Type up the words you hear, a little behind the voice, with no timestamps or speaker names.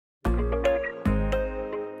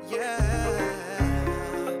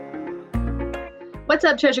What's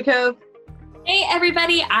up, Treasure Cove? Hey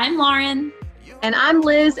everybody, I'm Lauren. And I'm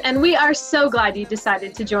Liz, and we are so glad you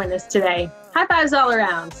decided to join us today. High fives all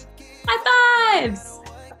around. High fives!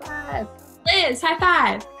 High five. Liz, high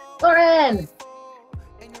five. Lauren!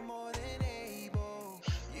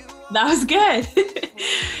 That was good.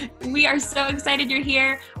 We are so excited you're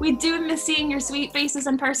here. We do miss seeing your sweet faces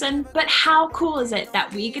in person, but how cool is it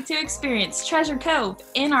that we get to experience Treasure Cove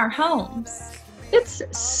in our homes? It's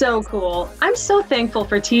so cool. I'm so thankful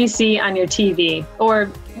for TC on your TV, or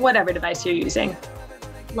whatever device you're using.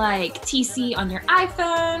 Like TC on your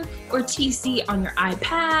iPhone, or TC on your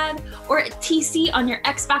iPad, or TC on your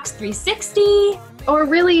Xbox 360. Or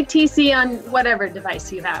really TC on whatever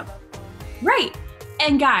device you have. Right.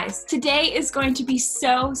 And guys, today is going to be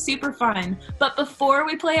so super fun. But before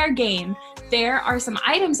we play our game, there are some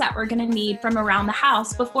items that we're going to need from around the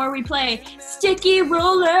house before we play Sticky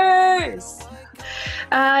Rollers.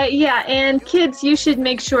 Yeah, and kids, you should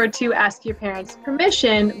make sure to ask your parents'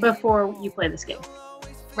 permission before you play this game.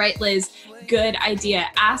 Right, Liz? Good idea.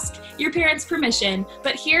 Ask your parents' permission,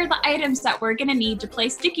 but here are the items that we're gonna need to play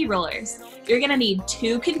Sticky Rollers. You're gonna need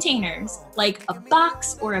 2 containers, like a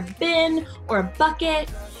box or a bin or a bucket.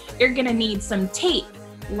 You're gonna need some tape,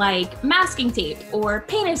 like masking tape or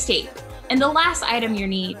painter's tape. And the last item you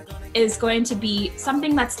need is going to be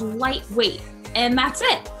something that's lightweight, and that's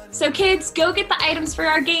it. So kids, go get the items for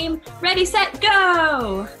our game. Ready, set,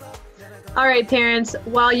 go! All right, parents,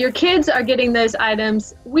 while your kids are getting those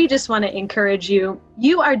items, we just want to encourage you.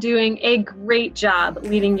 You are doing a great job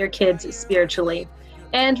leading your kids spiritually.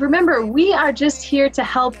 And remember, we are just here to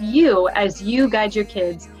help you as you guide your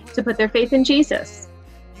kids to put their faith in Jesus.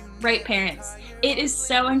 Right, parents. It is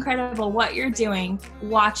so incredible what you're doing,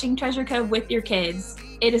 watching Treasure Cove with your kids.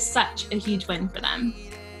 It is such a huge win for them.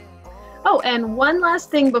 Oh, and one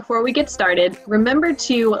last thing before we get started, remember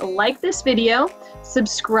to like this video,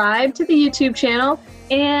 subscribe to the YouTube channel,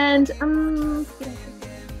 and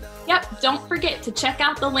Yep, don't forget to check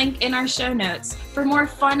out the link in our show notes for more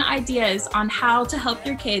fun ideas on how to help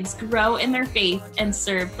your kids grow in their faith and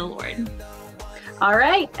serve the Lord. All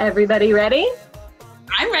right, everybody ready?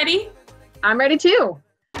 I'm ready. I'm ready too.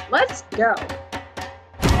 Let's go.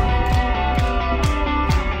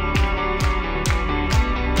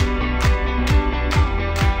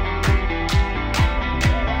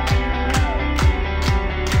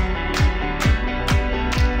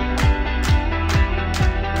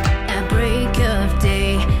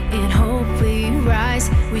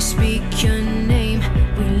 We speak your name,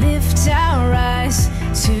 we lift our eyes,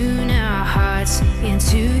 tune our hearts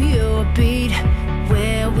into your beat.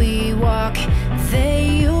 Where we walk, there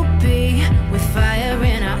you'll be, with fire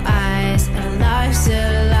in our eyes, our lives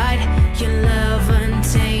alight, your love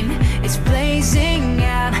untamed, it's blazing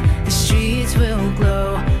out, the streets will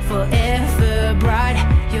glow, forever bright,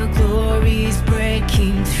 your glory's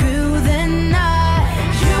breaking through the night.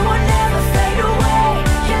 You will never fade away,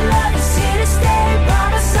 your love is here to stay.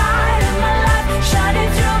 Shining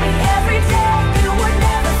through me every day, you would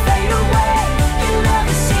never fade.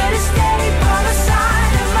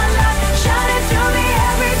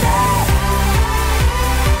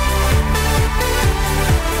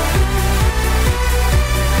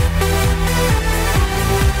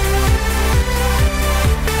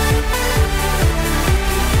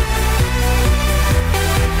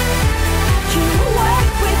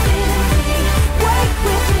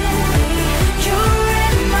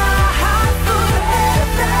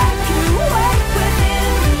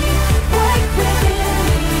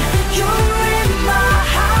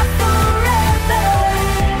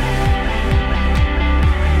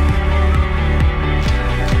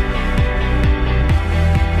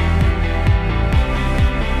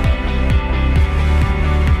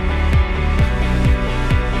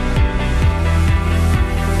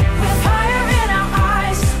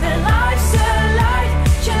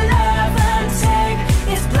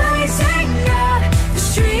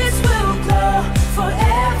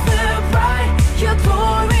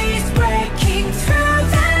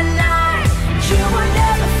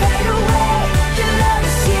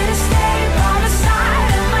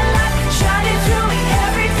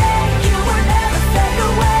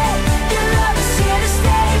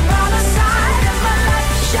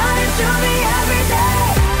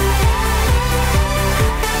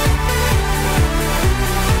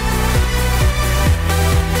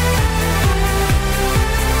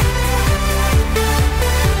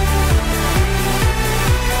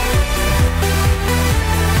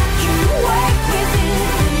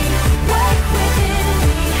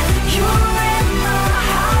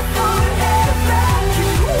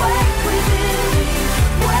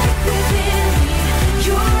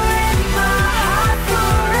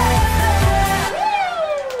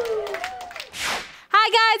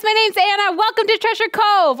 welcome to Treasure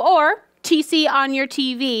Cove, or TC on your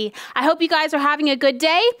TV. I hope you guys are having a good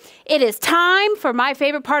day. It is time for my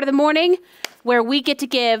favorite part of the morning, where we get to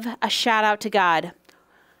give a shout out to God.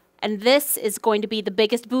 And this is going to be the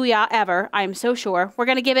biggest booyah ever, I'm so sure. We're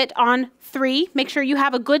going to give it on 3. Make sure you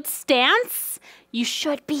have a good stance. You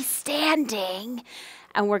should be standing.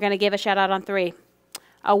 And we're going to give a shout out on 3.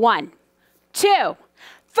 1, 2,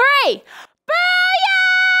 3.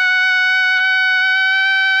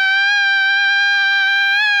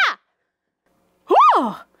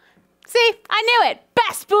 Whew. See, I knew it.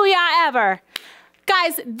 Best booyah ever.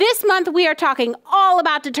 Guys, this month we are talking all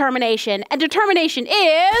about determination. And determination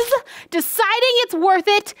is deciding it's worth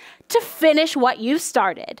it to finish what you've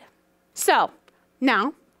started. So,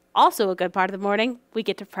 now, also a good part of the morning, we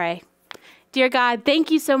get to pray. Dear God,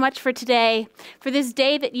 thank you so much for today, for this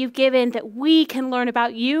day that you've given, that we can learn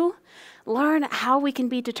about you, learn how we can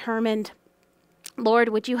be determined. Lord,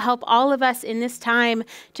 would you help all of us in this time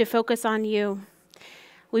to focus on you?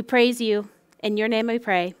 We praise you. In your name we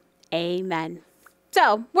pray. Amen.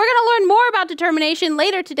 So, we're going to learn more about determination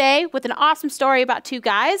later today with an awesome story about 2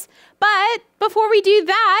 guys. But before we do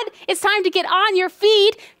that, it's time to get on your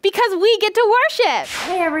feet because we get to worship.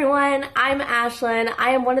 Hey everyone, I'm Ashlyn.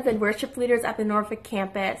 I am one of the worship leaders at the Norfolk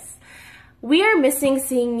campus. We are missing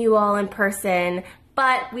seeing you all in person,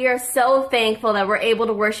 but we are so thankful that we're able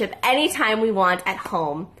to worship anytime we want at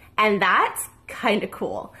home. And that's kind of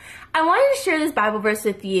cool. I wanted to share this Bible verse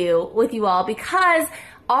with you all because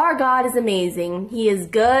our God is amazing. He is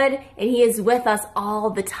good and he is with us all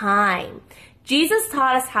the time. Jesus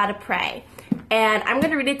taught us how to pray. And I'm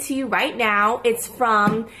going to read it to you right now. It's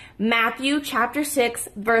from Matthew chapter 6,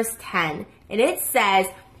 verse 10. And it says,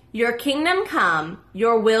 "Your kingdom come,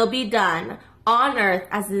 your will be done on earth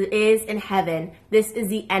as it is in heaven." This is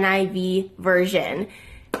the NIV version.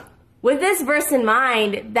 With this verse in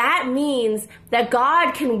mind, that means that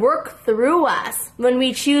God can work through us when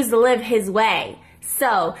we choose to live his way.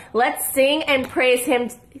 So let's sing and praise him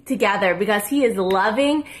together because he is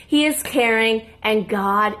loving, he is caring, and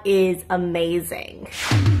God is amazing.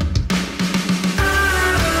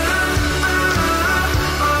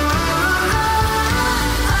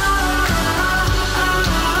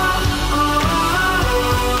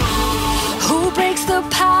 Who breaks the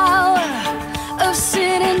power of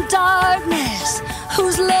sin and darkness,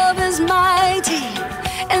 whose love is mighty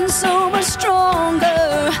and so much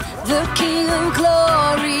stronger, the King of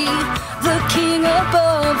glory, the King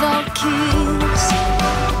above all kings,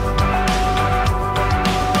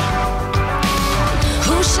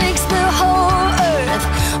 who shakes the whole earth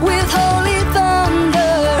with holy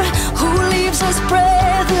thunder, who leaves us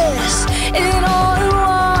breathless in awe and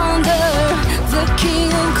wonder, the King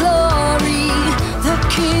of glory, the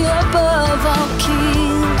King above all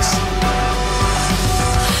kings.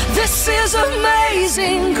 This is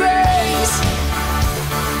amazing grace.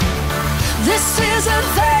 This is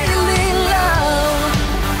availing love.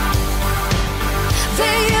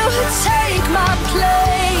 That you would take my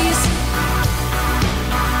place,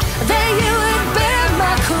 that you would bear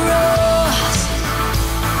my cross.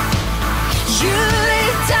 You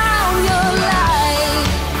laid down your life,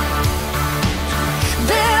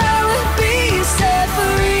 that I would be set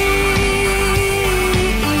free.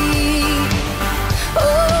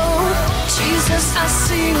 Oh, Jesus, I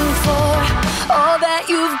sing for all that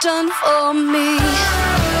you've done for me.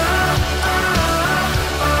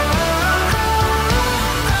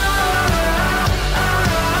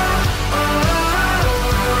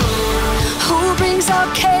 Who brings our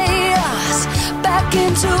chaos back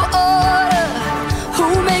into order? Who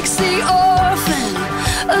makes the orphan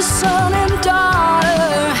a son and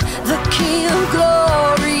daughter? The King of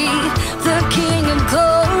glory, the King of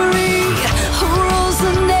glory, who rules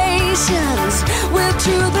the nations with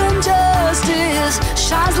truth and justice,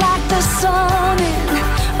 shines like the sun in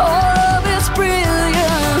all of its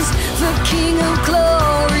brilliance. The King of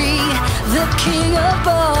glory, the King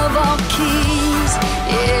above all kings.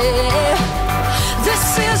 Yeah, this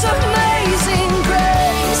is amazing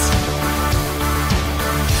grace.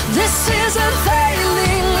 This is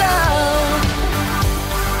availing love.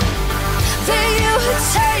 That you would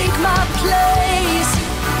take my place,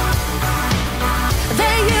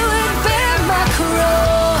 that you would bear my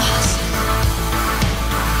cross.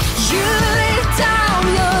 You laid down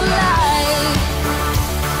your life,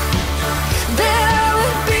 that I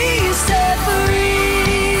would be set free.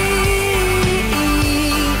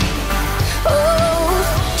 Oh,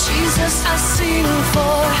 Jesus, I sing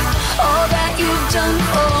for all that you've done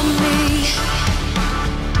for me.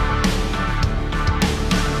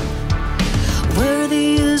 Worthy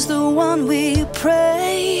is the one we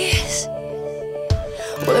praise.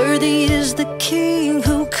 Worthy is the King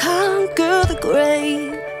who conquered the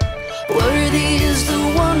grave. Worthy is the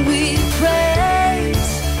one we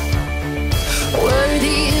praise.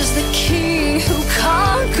 Worthy is the King who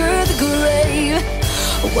conquered the grave.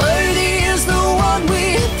 Worthy is the one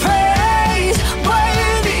we praise.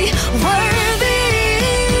 Worthy, worthy.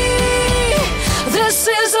 This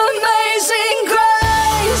is amazing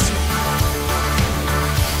grace.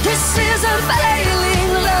 This is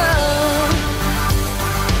unfailing love.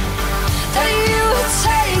 That you would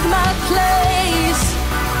take my place.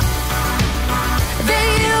 That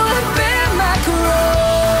you would bear my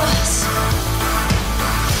cross.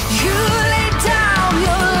 You laid down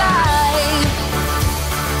your life.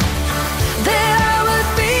 That I would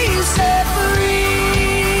be set free.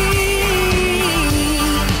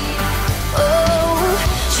 Oh,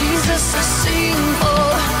 Jesus, I sing for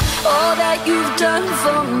all that you've done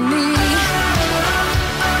for me.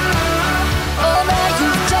 All that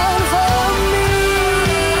you've done for me.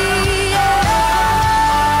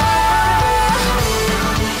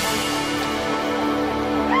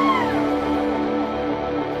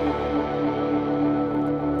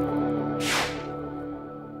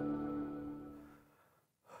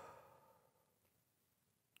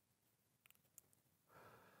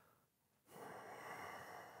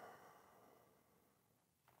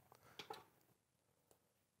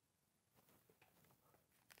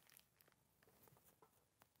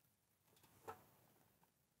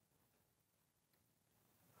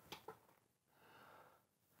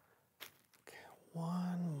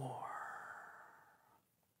 One more.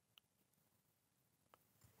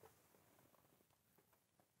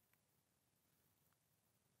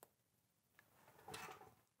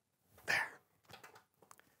 There.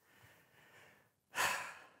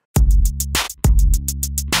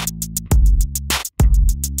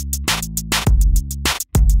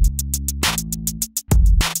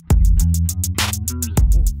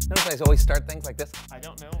 Notice I always start things like this. I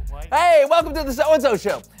don't know why. Hey, welcome to the So-and-So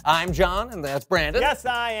Show. I'm John, and that's Brandon. Yes,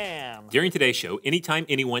 I am. During today's show, anytime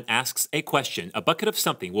anyone asks a question, a bucket of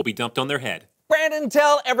something will be dumped on their head. Brandon,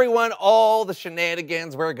 tell everyone all the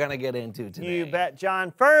shenanigans we're gonna get into today. You bet,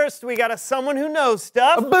 John. First, we got someone who knows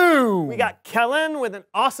stuff. Boom! We got Kellen with an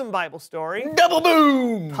awesome Bible story. Double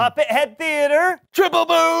boom! Puppet Head Theater. Triple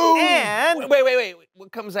boom! And... Wait.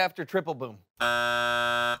 What comes after triple boom?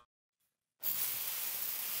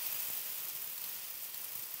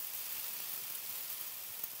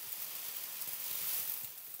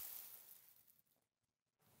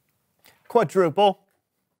 Quadruple.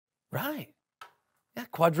 Right. Yeah,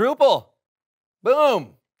 quadruple.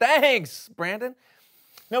 Boom. Thanks, Brandon.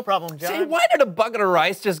 No problem, John. Say, why did a bucket of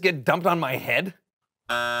rice just get dumped on my head?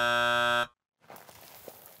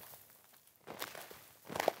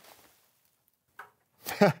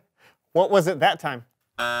 What was it that time?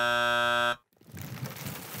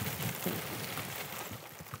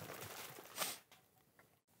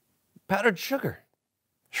 Powdered sugar.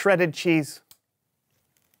 Shredded cheese.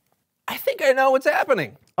 I think I know what's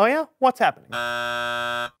happening. Oh yeah? What's happening?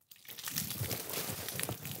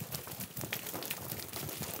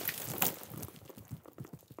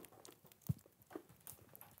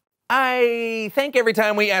 I think every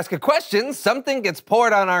time we ask a question, something gets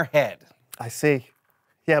poured on our head. I see.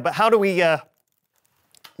 Yeah, but how do we, how...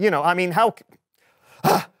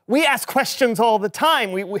 we ask questions all the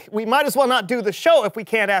time. We might as well not do the show if we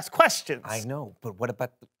can't ask questions. I know, but what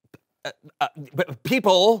about... but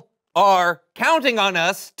people are counting on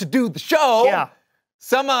us to do the show. Yeah.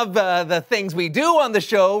 Some of the things we do on the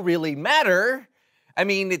show really matter. I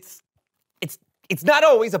mean, it's not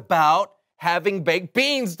always about having baked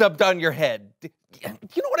beans dumped on your head. You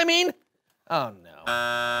know what I mean? Oh,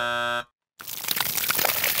 no.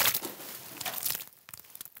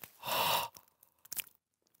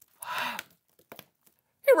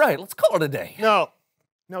 You're right. Let's call it a day. No,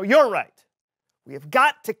 you're right. We have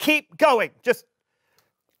got to keep going. Just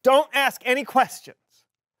don't ask any questions.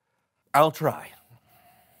 I'll try.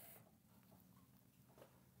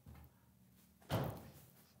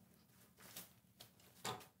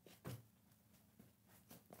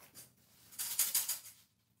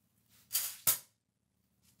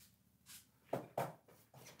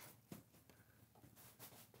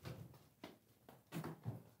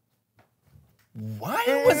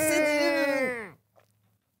 Why was it?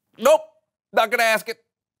 Nope, not gonna ask it.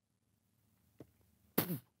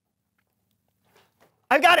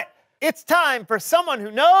 I've got it. It's time for someone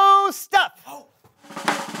who knows stuff. Oh.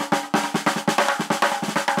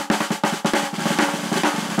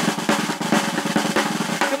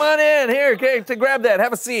 Come on in here, okay, to grab that.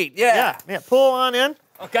 Have a seat. Yeah. Yeah, pull on in.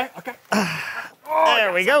 Okay.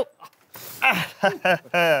 There we go.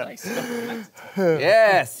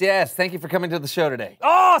 Yes. Thank you for coming to the show today.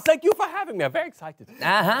 Oh, thank you for having me. I'm very excited.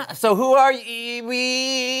 So who are you?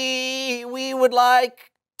 We would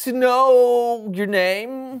like to know your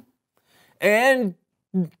name and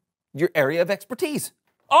your area of expertise.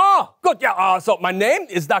 Oh, good. Yeah. So my name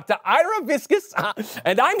is Dr. Ira Viscus,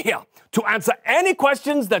 and I'm here to answer any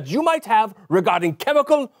questions that you might have regarding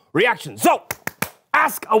chemical reactions. So,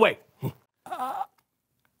 ask away.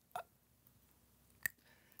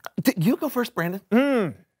 You go first, Brandon.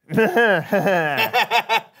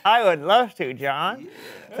 I would love to, John.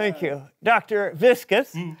 Thank you. Dr.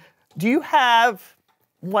 Viscus, do you have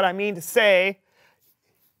what I mean to say?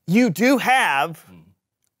 You do have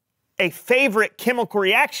a favorite chemical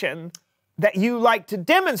reaction that you like to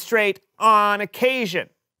demonstrate on occasion,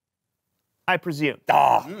 I presume.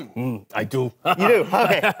 I do. You do?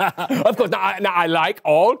 Okay. Of course, now I like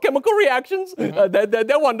all chemical reactions.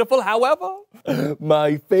 They're wonderful. However,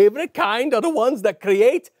 my favorite kind are the ones that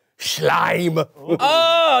create slime.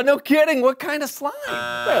 Oh, no kidding. What kind of slime?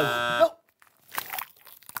 Well,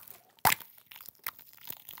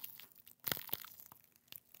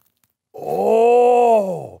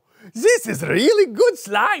 oh, this is really good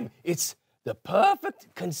slime. It's the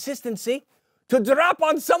perfect consistency to drop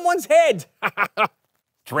on someone's head.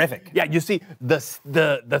 Terrific. Yeah, you see,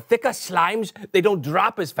 the thicker slimes, they don't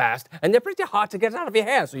drop as fast, and they're pretty hard to get out of your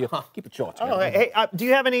hair, so you keep it short. Oh, hey, do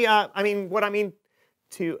you have any, what I mean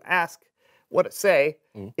to ask, what it say,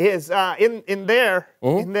 is in there,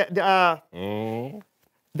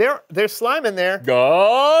 there's slime in there.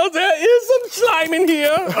 Oh, there is some slime in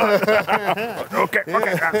here. Okay.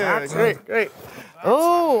 Great.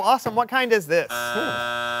 Oh, awesome. What kind is this?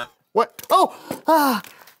 What? Oh!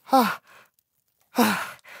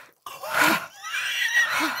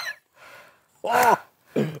 Oh,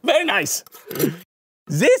 very nice.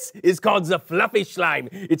 This is called the fluffy slime.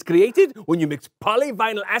 It's created when you mix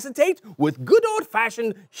polyvinyl acetate with good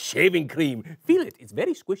old-fashioned shaving cream. Feel it. It's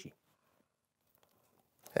very squishy.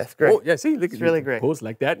 That's great. Oh, yeah, see? Look, it's really great. Pulls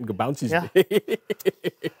like that and bounces. Yeah.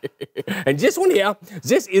 And this one here,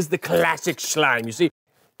 this is the classic slime. You see,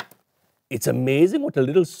 it's amazing what a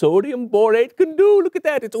little sodium borate can do. Look at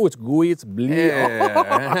that. It's gooey, it's bleak.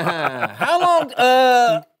 Yeah. How long,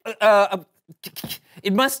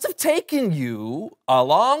 it must have taken you a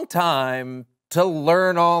long time to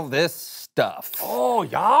learn all this stuff. Oh,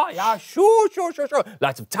 yeah, sure.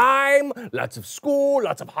 Lots of time, lots of school,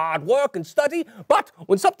 lots of hard work and study. But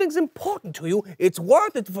when something's important to you, it's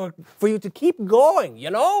worth it for you to keep going, you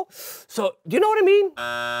know? So, do you know what I mean?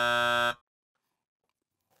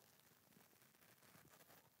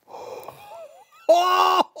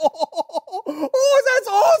 Oh, that's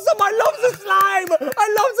awesome! I love the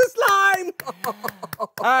slime!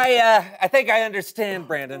 I think I understand,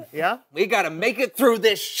 Brandon. Yeah? We gotta make it through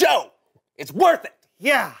this show. It's worth it.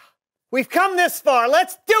 Yeah. We've come this far.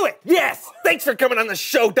 Let's do it. Yes. Thanks for coming on the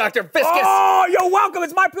show, Dr. Viscus. Oh, you're welcome.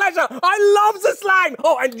 It's my pleasure. I love the slime.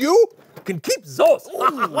 Oh, and you can keep those.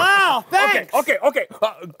 Wow, thanks. Okay.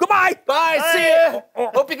 Goodbye. Bye. See ya.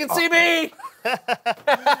 Hope you can see me.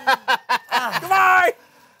 Goodbye.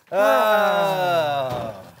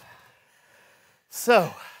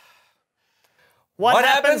 So, what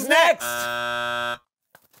happens next?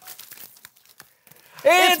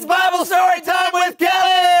 It's Bible story time with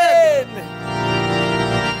Kevin.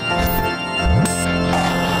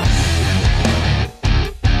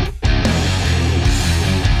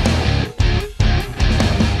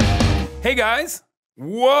 Hey guys.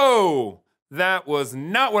 Whoa. That was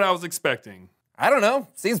not what I was expecting. I don't know.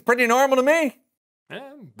 Seems pretty normal to me.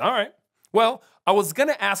 All right. Well, I was going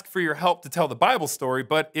to ask for your help to tell the Bible story,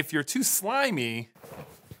 but if you're too slimy...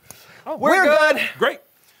 Oh, we're good. Great.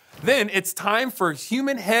 Then it's time for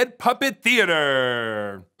Human Head Puppet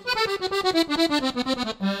Theater.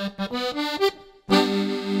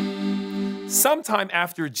 Sometime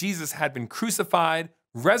after Jesus had been crucified,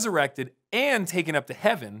 resurrected, and taken up to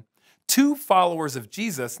heaven, two followers of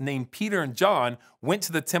Jesus named Peter and John went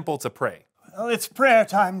to the temple to pray. Well, it's prayer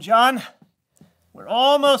time, John. We're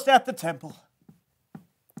almost at the temple.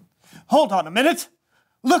 Hold on a minute.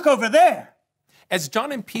 Look over there. As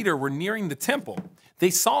John and Peter were nearing the temple, they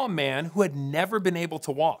saw a man who had never been able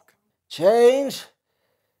to walk. Change?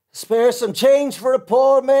 Spare some change for a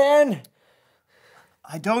poor man?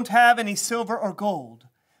 I don't have any silver or gold,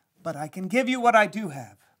 but I can give you what I do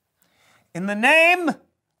have. In the name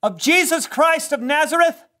of Jesus Christ of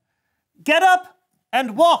Nazareth, get up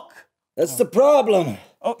and walk. That's the problem.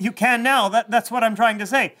 Oh, you can now. That's what I'm trying to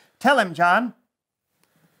say. Tell him, John.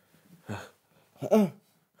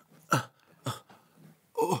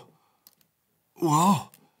 Whoa.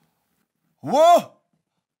 Whoa!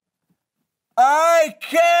 I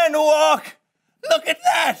can walk! Look at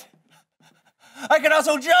that! I can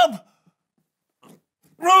also jump!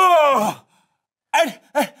 Whoa! And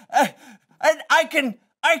I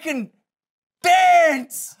can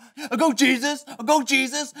dance! Go Jesus! Go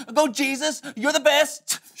Jesus! Go Jesus! You're the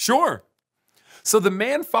best! Sure. So the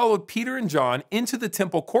man followed Peter and John into the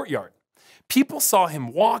temple courtyard. People saw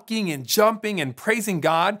him walking and jumping and praising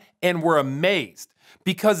God and were amazed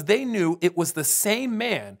because they knew it was the same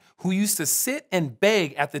man who used to sit and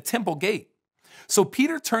beg at the temple gate. So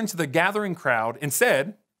Peter turned to the gathering crowd and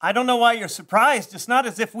said, I don't know why you're surprised. It's not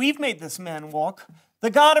as if we've made this man walk. The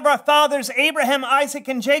God of our fathers, Abraham, Isaac,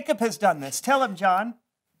 and Jacob has done this. Tell him, John.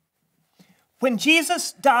 When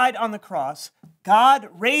Jesus died on the cross, God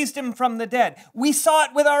raised him from the dead. We saw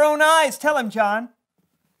it with our own eyes. Tell him, John.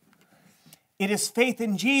 It is faith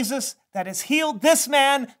in Jesus that has healed this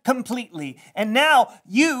man completely. And now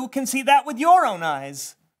you can see that with your own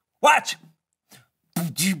eyes. Watch.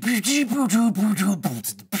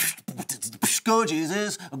 Go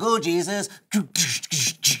Jesus, go Jesus.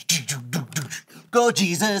 Go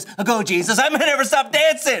Jesus, go Jesus. I may never stop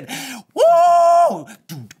dancing. Woo!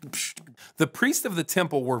 The priests of the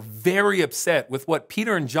temple were very upset with what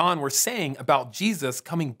Peter and John were saying about Jesus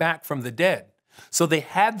coming back from the dead. So they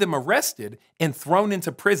had them arrested and thrown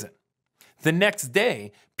into prison. The next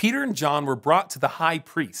day, Peter and John were brought to the high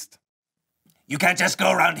priest. You can't just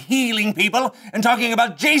go around healing people and talking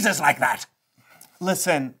about Jesus like that.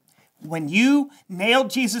 Listen, when you nailed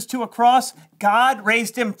Jesus to a cross, God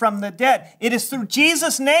raised him from the dead. It is through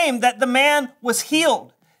Jesus' name that the man was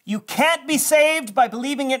healed. You can't be saved by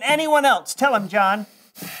believing in anyone else. Tell him, John.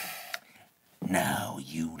 Now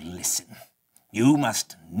you listen. You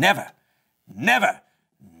must never, ever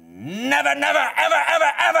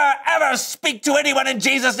speak to anyone in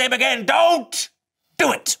Jesus' name again. Don't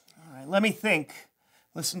do it. All right, let me think.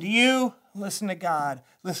 Listen to you, listen to God.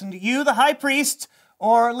 Listen to you, the high priest,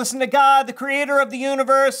 or listen to God, the creator of the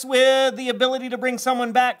universe with the ability to bring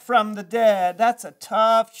someone back from the dead. That's a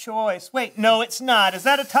tough choice. Wait, no, it's not. Is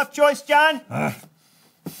that a tough choice, John?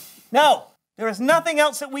 No, there is nothing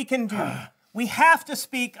else that we can do. We have to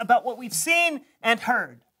speak about what we've seen and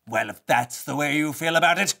heard. Well, if that's the way you feel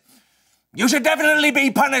about it, you should definitely be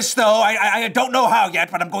punished, though. I don't know how yet,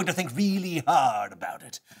 but I'm going to think really hard about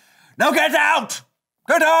it. Now get out!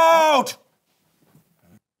 Get out!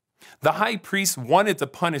 The high priest wanted to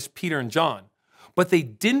punish Peter and John, but they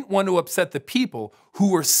didn't want to upset the people who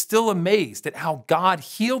were still amazed at how God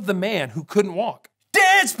healed the man who couldn't walk.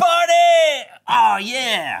 Dance party! Oh,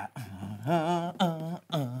 yeah!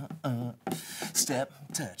 Step,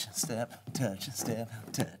 touch, step, touch, step,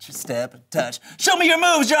 touch, step, touch. Show me your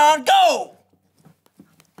moves, John. Go!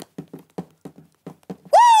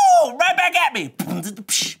 Woo! Right back at me.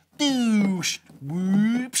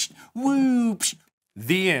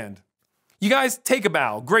 The end. You guys take a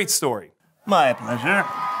bow. Great story. My pleasure.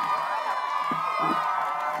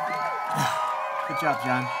 Good job,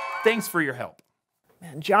 John. Thanks for your help.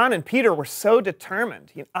 Man, John and Peter were so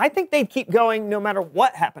determined. I think they'd keep going no matter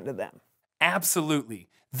what happened to them. Absolutely.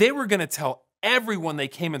 They were going to tell everyone they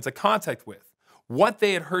came into contact with what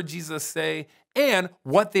they had heard Jesus say and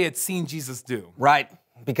what they had seen Jesus do. Right,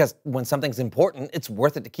 because when something's important, it's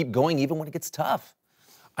worth it to keep going even when it gets tough.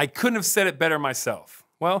 I couldn't have said it better myself.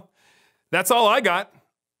 Well, that's all I got.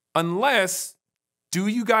 Unless, do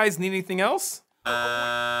you guys need anything else?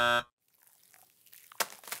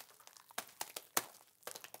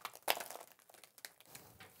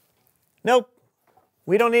 Nope.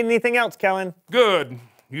 We don't need anything else, Kellen. Good.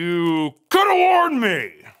 You could have warned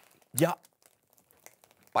me. Yeah.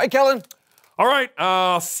 Bye, Kellen. All right,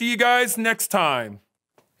 I'll see you guys next time.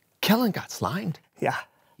 Kellen got slimed. Yeah.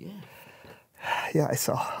 Yeah, I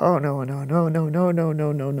saw. Oh, no.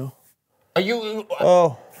 Are you...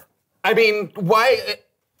 Oh. I mean, why...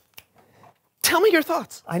 tell me your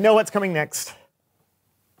thoughts. I know what's coming next.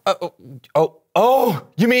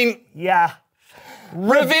 You mean... Yeah.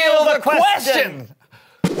 Reveal the question!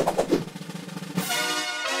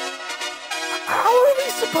 How are we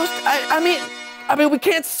supposed to... I mean, we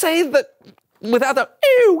can't say that without the...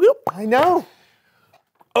 I know.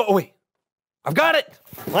 Oh, wait. I've got it.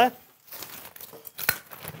 What?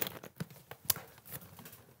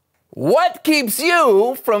 What keeps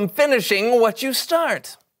you from finishing what you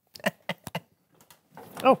start?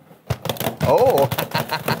 Oh. Oh.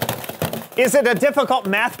 Is it a difficult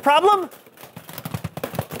math problem?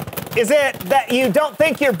 Is it that you don't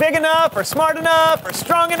think you're big enough or smart enough or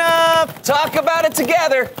strong enough? Talk about it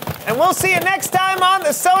together. And we'll see you next time on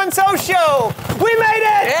the So-and-So Show. We made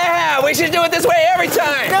it! Yeah, we should do it this way every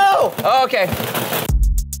time. No! Okay.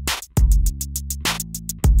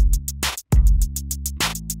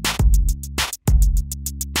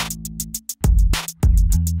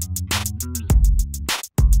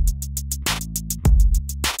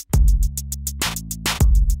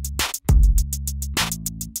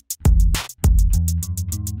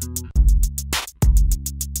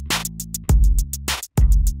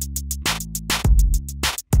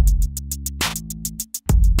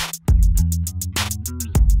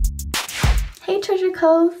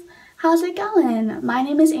 Cove. How's it going? My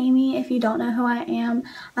name is Amy. If you don't know who I am,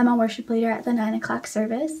 I'm a worship leader at the 9 o'clock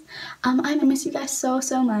service. I miss you guys so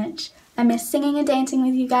much. I miss singing and dancing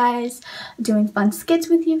with you guys, doing fun skits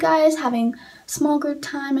with you guys, having small group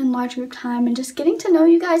time and large group time, and just getting to know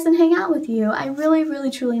you guys and hang out with you. I really,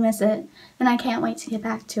 truly miss it, and I can't wait to get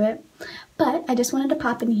back to it. But I just wanted to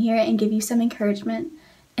pop in here and give you some encouragement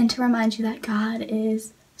and to remind you that God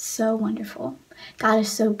is so wonderful. God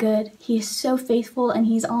is so good. He is so faithful, and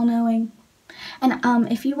He's all-knowing. And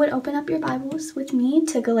if you would open up your Bibles with me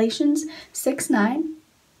to Galatians 6:9,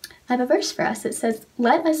 I have a verse for us. It says,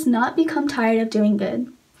 "Let us not become tired of doing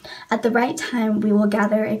good. At the right time, we will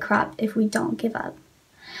gather a crop if we don't give up."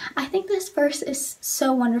 I think this verse is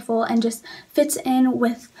so wonderful and just fits in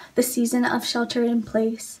with the season of shelter in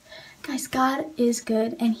place. Guys, God is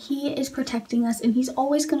good, and He is protecting us, and He's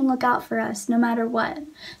always going to look out for us no matter what.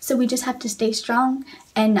 So we just have to stay strong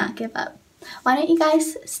and not give up. Why don't you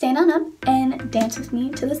guys stand on up and dance with me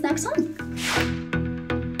to this next song?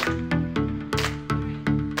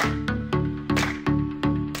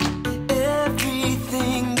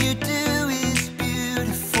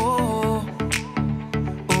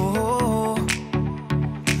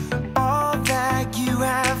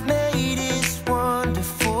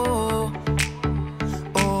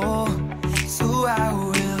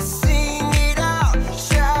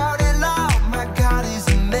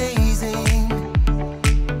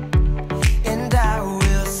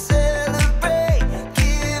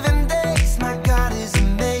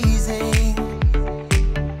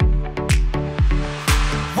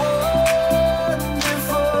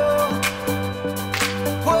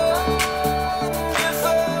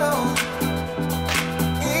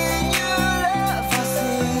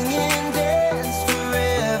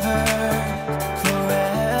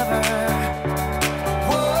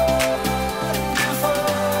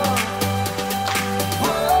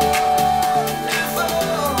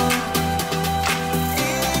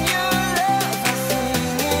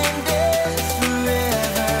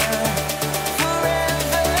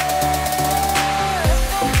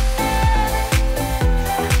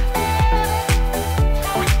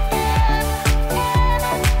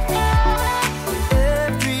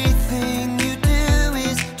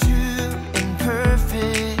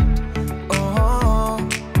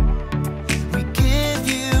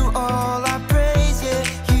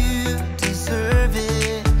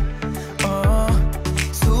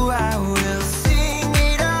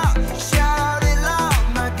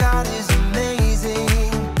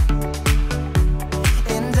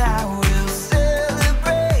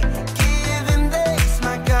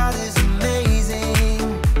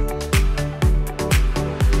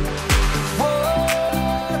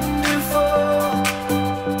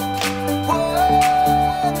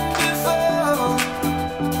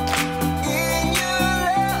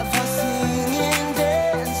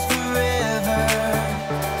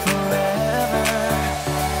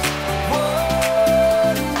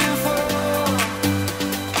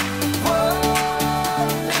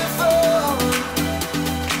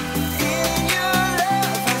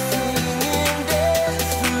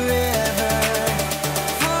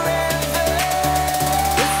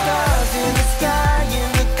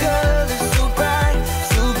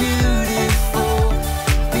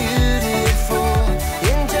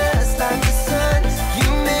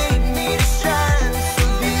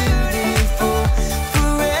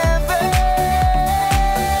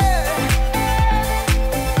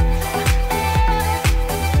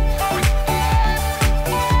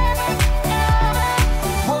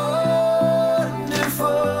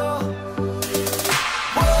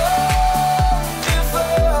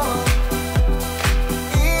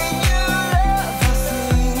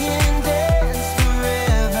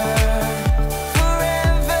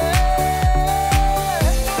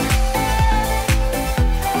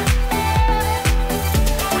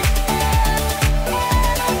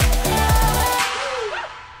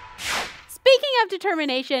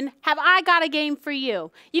 Determination, have I got a game for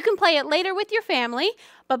you. You can play it later with your family,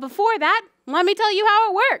 but before that, let me tell you how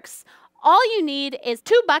it works. All you need is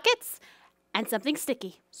 2 buckets and something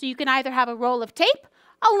sticky. So you can either have a roll of tape,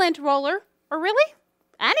 a lint roller, or really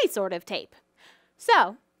any sort of tape.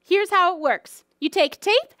 So here's how it works. You take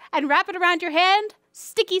tape and wrap it around your hand,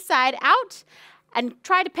 sticky side out, and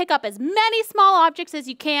try to pick up as many small objects as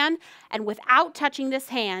you can, and without touching this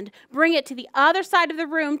hand, bring it to the other side of the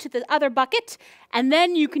room to the other bucket, and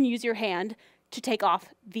then you can use your hand to take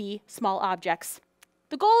off the small objects.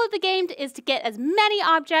 The goal of the game is to get as many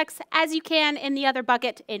objects as you can in the other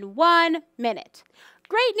bucket in 1 minute.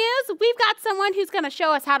 Great news, we've got someone who's going to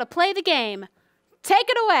show us how to play the game. Take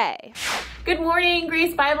it away. Good morning,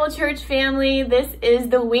 Grace Bible Church family. This is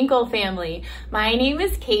the Winkle family. My name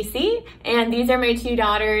is Casey, and these are my two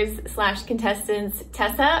daughters / contestants,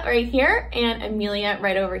 Tessa right here and Amelia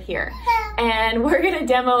right over here. And we're gonna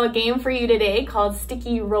demo a game for you today called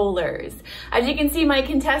Sticky Rollers. As you can see, my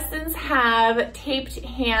contestants have taped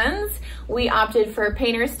hands. We opted for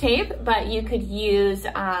painter's tape, but you could use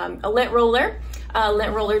a lint roller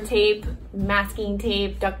tape, masking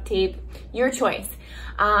tape, duct tape, your choice.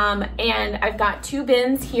 And I've got two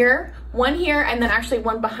bins here, one here and then actually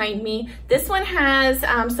one behind me. This one has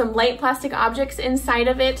some light plastic objects inside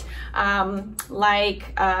of it,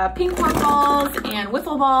 like ping pong balls and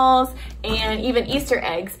wiffle balls and even Easter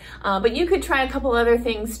eggs. But you could try a couple other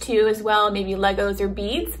things too as well, maybe Legos or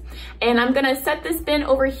beads. And I'm gonna set this bin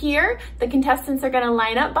over here. The contestants are gonna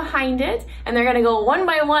line up behind it and they're gonna go one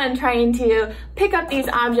by one trying to pick up these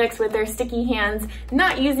objects with their sticky hands,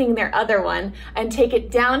 not using their other one, and take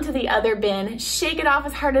it down to the other bin, shake it off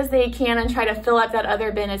as hard as they can and try to fill up that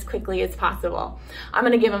other bin as quickly as possible. I'm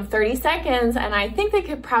gonna give them 30 seconds and I think they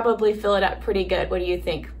could probably fill it up pretty good. What do you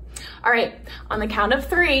think? All right, on the count of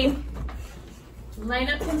 3, line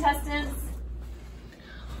up contestants.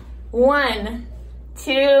 1,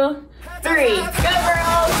 2, 3. Go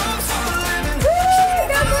girls! Woo!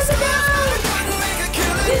 Go, go, go, go!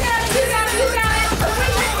 You got it, you got it, you got it!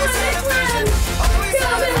 Okay, next one! Go,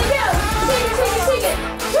 Billy, go! Take it!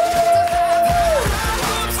 Woo!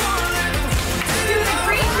 Doing a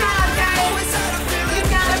great job, guys! We've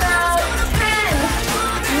got about 10,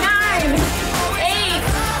 9, 8,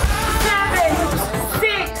 7,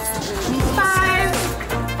 6, 5,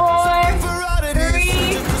 4, 3,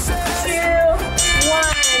 2, 1.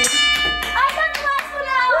 I got the last one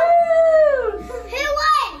out! Woo! Who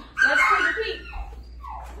won? Let's take a peek.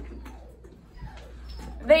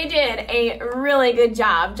 They did a really good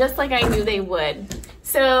job, just like I knew they would.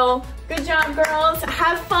 So, good job, girls.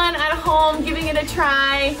 Have fun at home, giving it a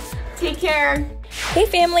try. Take care. Hey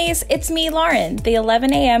families, it's me, Lauren, the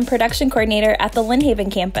 11 a.m. production coordinator at the Lynn Haven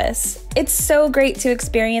campus. It's so great to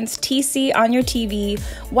experience TC on your TV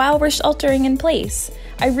while we're sheltering in place.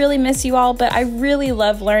 I really miss you all, but I really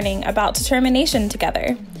love learning about determination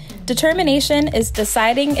together. Determination is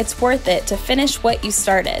deciding it's worth it to finish what you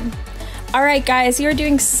started. All right, guys, you're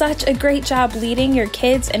doing such a great job leading your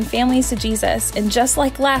kids and families to Jesus. And just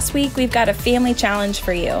like last week, we've got a family challenge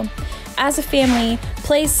for you. As a family,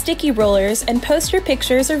 play sticky rollers and post your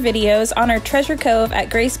pictures or videos on our Treasure Cove at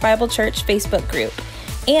GraceBible.Church Facebook group.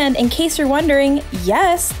 And in case you're wondering,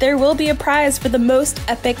 yes, there will be a prize for the most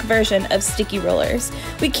epic version of sticky rollers.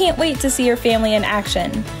 We can't wait to see your family in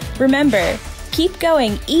action. Remember, keep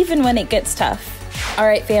going even when it gets tough. All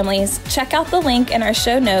right, families, check out the link in our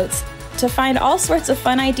show notes to find all sorts of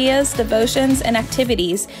fun ideas, devotions, and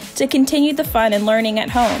activities to continue the fun and learning at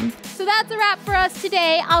home. So that's a wrap for us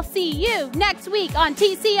today. I'll see you next week on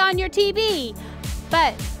TC on your TV.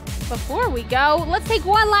 But before we go, let's take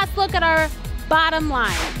one last look at our bottom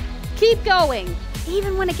line. Keep going,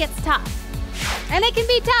 even when it gets tough. And it can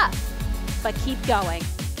be tough, but keep going.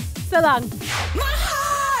 So long. My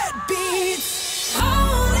heart beats